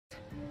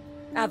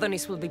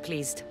Adonis will be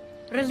pleased.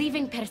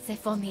 Relieving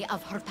Persephone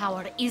of her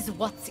power is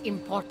what's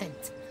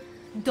important.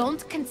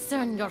 Don't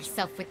concern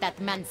yourself with that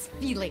man's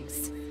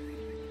feelings.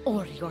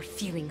 Or your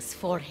feelings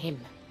for him.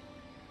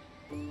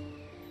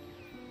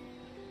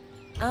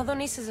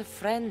 Adonis is a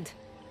friend.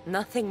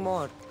 Nothing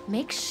more.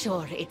 Make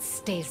sure it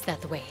stays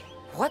that way.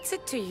 What's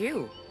it to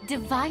you?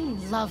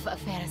 Divine love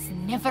affairs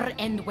never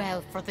end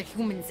well for the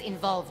humans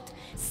involved.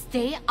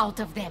 Stay out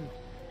of them.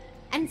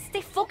 And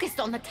stay focused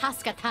on the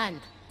task at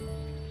hand.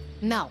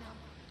 Now,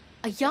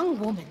 a young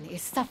woman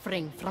is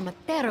suffering from a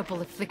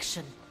terrible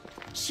affliction.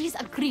 She's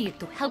agreed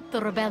to help the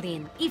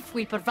rebellion if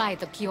we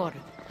provide a cure.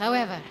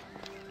 However,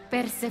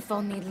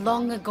 Persephone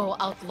long ago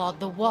outlawed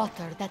the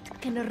water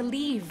that can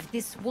relieve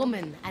this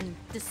woman and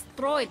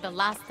destroy the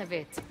last of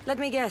it. Let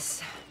me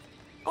guess.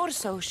 Or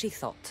so she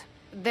thought.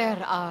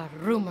 There are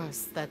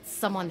rumors that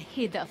someone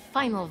hid a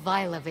final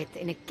vial of it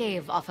in a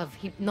cave off of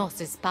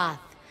Hypnosis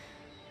Path.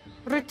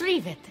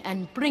 Retrieve it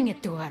and bring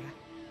it to her.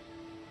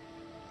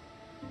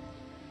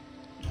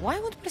 Why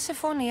would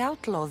Persephone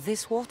outlaw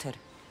this water?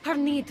 Her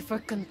need for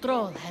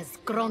control has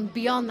grown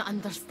beyond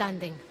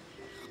understanding.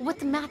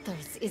 What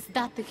matters is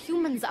that the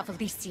humans of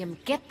Elysium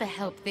get the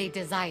help they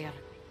desire.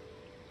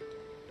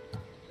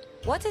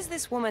 What is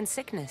this woman's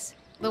sickness?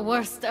 The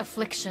worst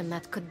affliction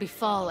that could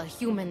befall a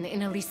human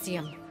in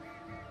Elysium.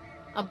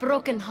 A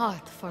broken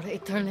heart for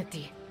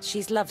eternity.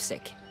 She's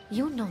lovesick.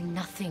 You know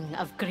nothing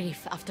of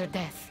grief after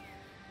death.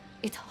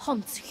 It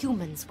haunts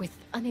humans with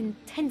an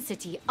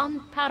intensity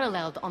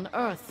unparalleled on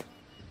Earth.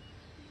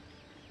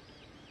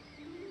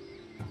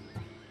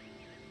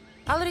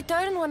 I'll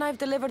return when I've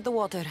delivered the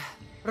water.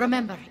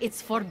 Remember,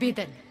 it's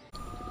forbidden.